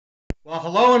Well,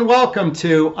 hello and welcome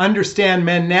to Understand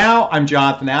Men Now. I'm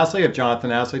Jonathon Aslay of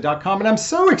jonathonaslay.com, and I'm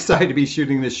so excited to be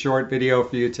shooting this short video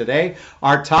for you today.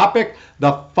 Our topic,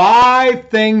 the 5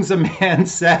 things a man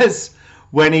says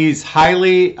when he's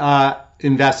highly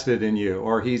invested in you,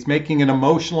 or he's making an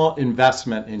emotional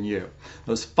investment in you.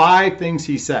 Those 5 things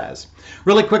he says.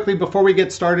 Really quickly before we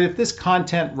get started, if this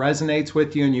content resonates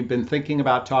with you and you've been thinking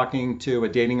about talking to a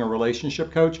dating or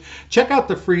relationship coach, check out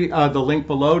the link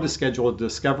below to schedule a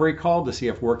discovery call to see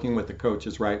if working with the coach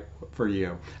is right for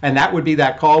you. And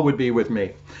that call would be with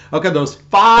me. Okay, those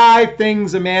 5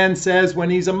 things a man says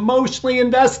when he's emotionally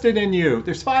invested in you.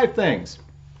 There's 5 things.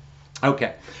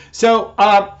 Okay, so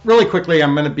really quickly,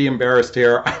 I'm going to be embarrassed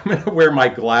here. I'm going to wear my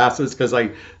glasses because I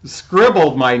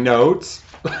scribbled my notes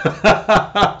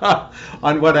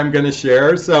on what I'm going to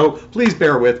share. So please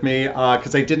bear with me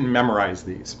because I didn't memorize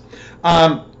these.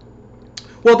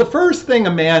 Well, the first thing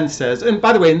a man says, and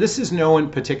by the way, and this is no in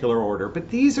particular order, but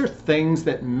these are things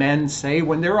that men say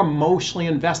when they're emotionally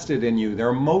invested in you.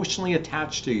 They're emotionally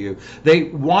attached to you. They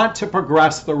want to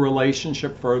progress the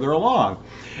relationship further along.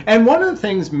 And one of the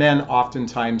things men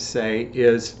oftentimes say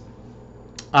is,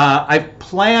 I've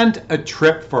planned a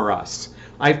trip for us.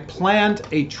 I've planned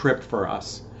a trip for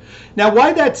us. Now,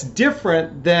 why that's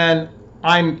different than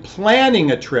I'm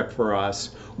planning a trip for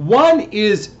us, one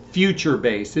is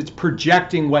future-based. It's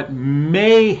projecting what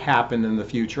may happen in the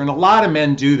future. And a lot of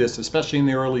men do this, especially in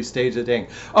the early stage of dating.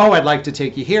 Oh, I'd like to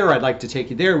take you here. I'd like to take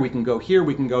you there. We can go here.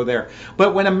 We can go there.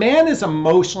 But when a man is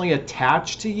emotionally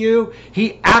attached to you,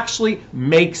 he actually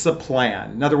makes a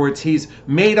plan. In other words, he's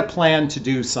made a plan to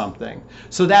do something.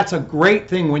 So that's a great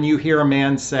thing when you hear a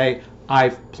man say,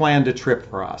 I've planned a trip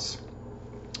for us.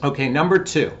 Okay, number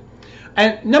 2.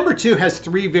 And number 2 has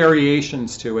 3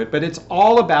 variations to it, but it's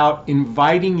all about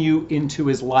inviting you into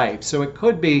his life. So it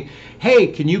could be, hey,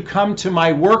 can you come to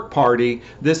my work party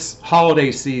this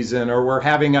holiday season, or we're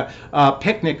having a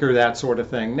picnic or that sort of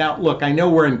thing. Now, look, I know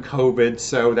we're in COVID,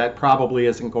 so that probably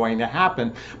isn't going to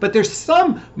happen, but there's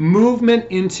some movement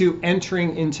into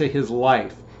entering into his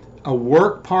life. A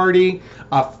work party,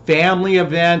 a family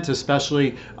event,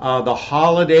 especially the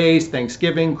holidays,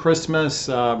 Thanksgiving, Christmas,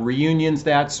 reunions,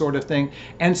 that sort of thing,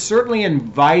 and certainly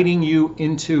inviting you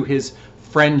into his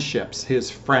friendships, his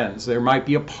friends. There might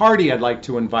be a party I'd like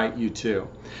to invite you to.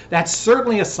 That's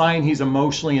certainly a sign he's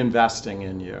emotionally investing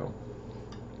in you.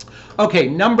 Okay,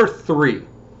 number 3.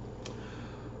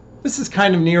 This is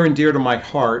kind of near and dear to my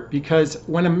heart, because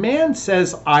when a man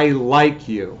says, I like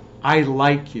you,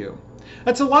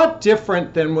 that's a lot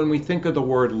different than when we think of the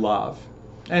word love.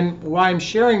 And why I'm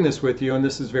sharing this with you, and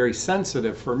this is very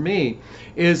sensitive for me,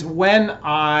 is when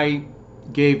I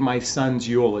gave my son's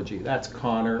eulogy. That's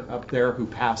Connor up there, who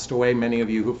passed away. Many of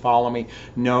you who follow me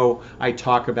know I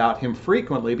talk about him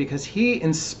frequently because he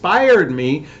inspired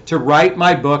me to write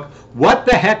my book, What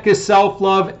the Heck is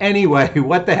Self-Love Anyway?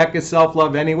 What the Heck is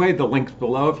Self-Love Anyway? The link's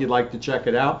below if you'd like to check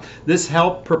it out. This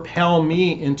helped propel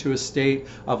me into a state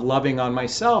of loving on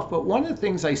myself. But one of the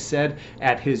things I said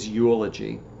at his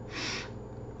eulogy,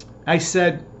 I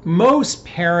said, most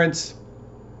parents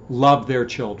love their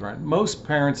children. Most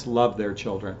parents love their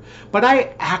children. But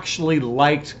I actually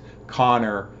liked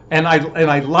Connor, and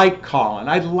I like Colin.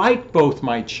 I like both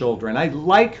my children. I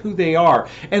like who they are.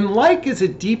 And like is a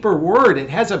deeper word. It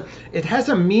has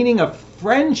a meaning of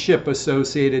friendship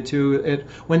associated to it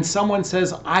when someone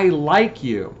says, I like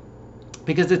you.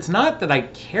 Because it's not that I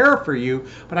care for you,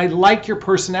 but I like your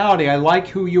personality. I like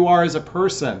who you are as a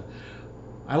person.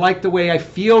 I like the way I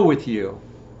feel with you.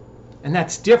 And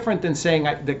that's different than saying,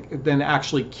 than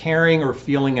actually caring or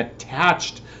feeling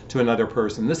attached to another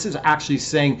person. This is actually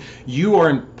saying, you are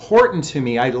important to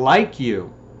me. I like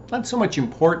you. Not so much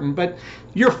important, but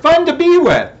you're fun to be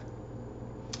with.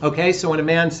 Okay, so when a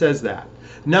man says that.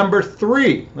 Number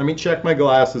 3, let me check my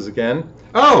glasses again.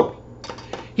 Oh,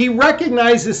 he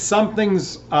recognizes something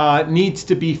needs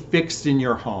to be fixed in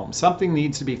your home. Something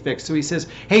needs to be fixed. So he says,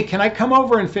 hey, can I come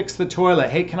over and fix the toilet?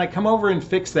 Hey, can I come over and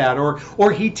fix that?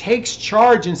 Or he takes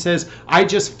charge and says, I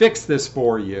just fixed this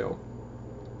for you.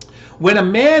 When a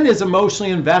man is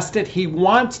emotionally invested, he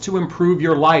wants to improve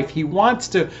your life. He wants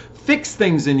to fix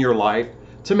things in your life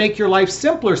to make your life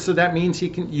simpler. So that means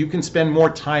you can spend more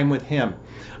time with him.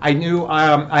 I knew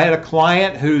I had a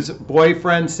client whose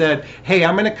boyfriend said, hey,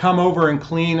 I'm going to come over and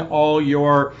clean all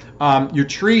your your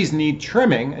trees need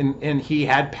trimming, and he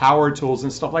had power tools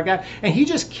and stuff like that, and he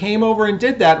just came over and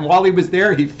did that. And while he was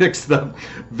there, he fixed the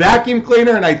vacuum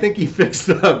cleaner, and I think he fixed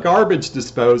the garbage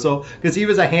disposal, because he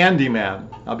was a handyman.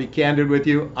 I'll be candid with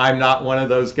you, I'm not one of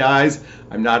those guys.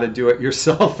 I'm not a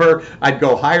do-it-yourselfer. I'd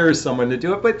go hire someone to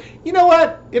do it. But you know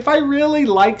what? If I really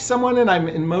like someone and I'm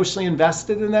emotionally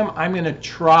invested in them, I'm going to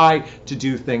try to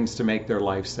do things to make their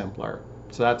life simpler.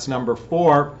 So that's number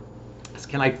 4.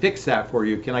 Can I fix that for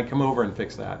you? Can I come over and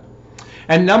fix that?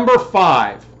 And number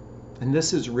 5, and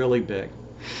this is really big.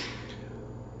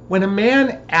 When a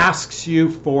man asks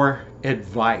you for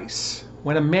advice,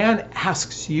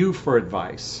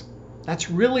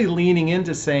 that's really leaning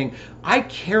into saying, I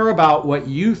care about what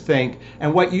you think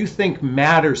and what you think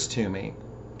matters to me.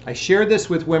 I share this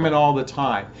with women all the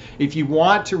time. If you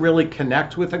want to really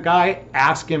connect with a guy,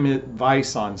 ask him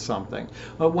advice on something.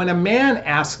 But when a man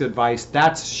asks advice,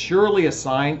 that's surely a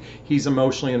sign he's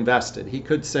emotionally invested. He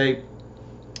could say,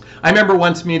 I remember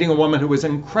once meeting a woman who was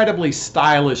incredibly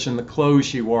stylish in the clothes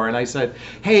she wore, and I said,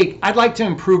 hey, I'd like to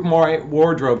improve my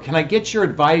wardrobe. Can I get your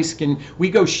advice? Can we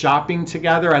go shopping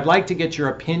together? I'd like to get your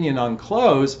opinion on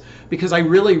clothes because I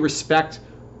really respect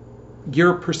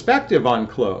your perspective on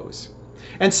clothes.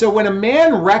 And so when a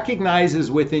man recognizes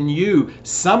within you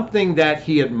something that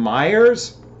he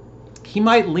admires, he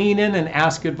might lean in and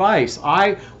ask advice.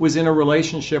 I was in a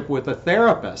relationship with a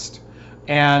therapist,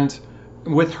 and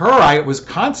with her, I was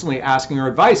constantly asking her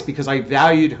advice because I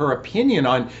valued her opinion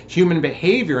on human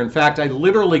behavior. In fact, I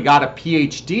literally got a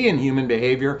PhD in human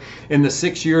behavior in the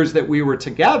 6 years that we were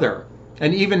together.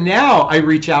 And even now, I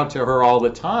reach out to her all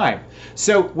the time.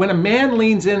 So when a man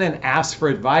leans in and asks for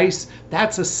advice,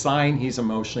 that's a sign he's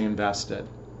emotionally invested.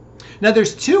 Now,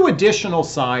 there's 2 additional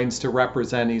signs to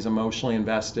represent he's emotionally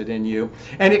invested in you.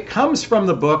 And it comes from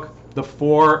the book, The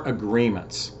 4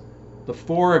 Agreements. The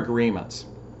 4 Agreements.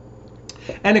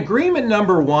 And agreement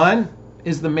number 1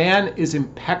 is the man is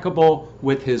impeccable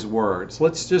with his words.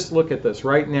 Let's just look at this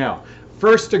right now.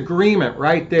 First agreement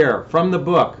right there from the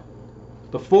book,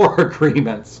 The 4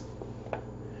 Agreements.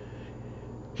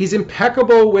 He's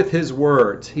impeccable with his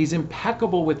words. He's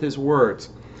impeccable with his words.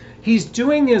 He's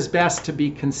doing his best to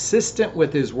be consistent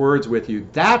with his words with you.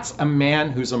 That's a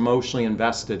man who's emotionally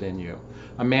invested in you.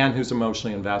 A man who's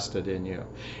emotionally invested in you.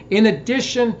 In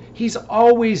addition, he's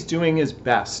always doing his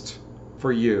best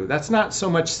for you. That's not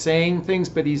so much saying things,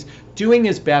 but he's doing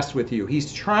his best with you.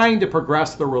 He's trying to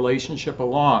progress the relationship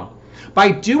along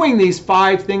by doing these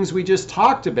 5 things we just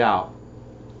talked about.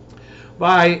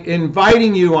 By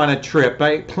inviting you on a trip,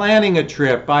 by planning a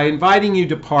trip, by inviting you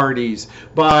to parties,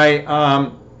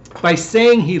 by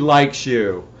saying he likes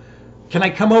you. Can I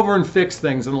come over and fix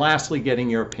things? And lastly, getting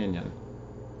your opinion.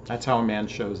 That's how a man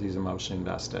shows he's emotionally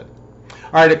invested.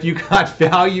 All right, if you've got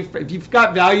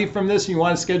value from this and you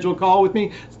want to schedule a call with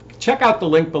me, check out the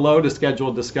link below to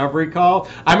schedule a discovery call.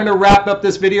 I'm going to wrap up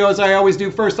this video as I always do.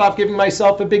 First off, giving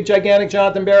myself a big, gigantic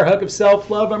Jonathan Bear hug of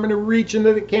self-love. I'm going to reach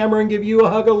into the camera and give you a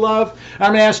hug of love.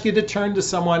 I'm going to ask you to turn to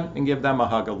someone and give them a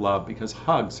hug of love, because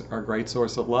hugs are a great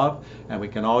source of love, and we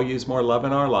can all use more love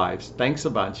in our lives. Thanks a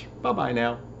bunch. Bye-bye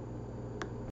now.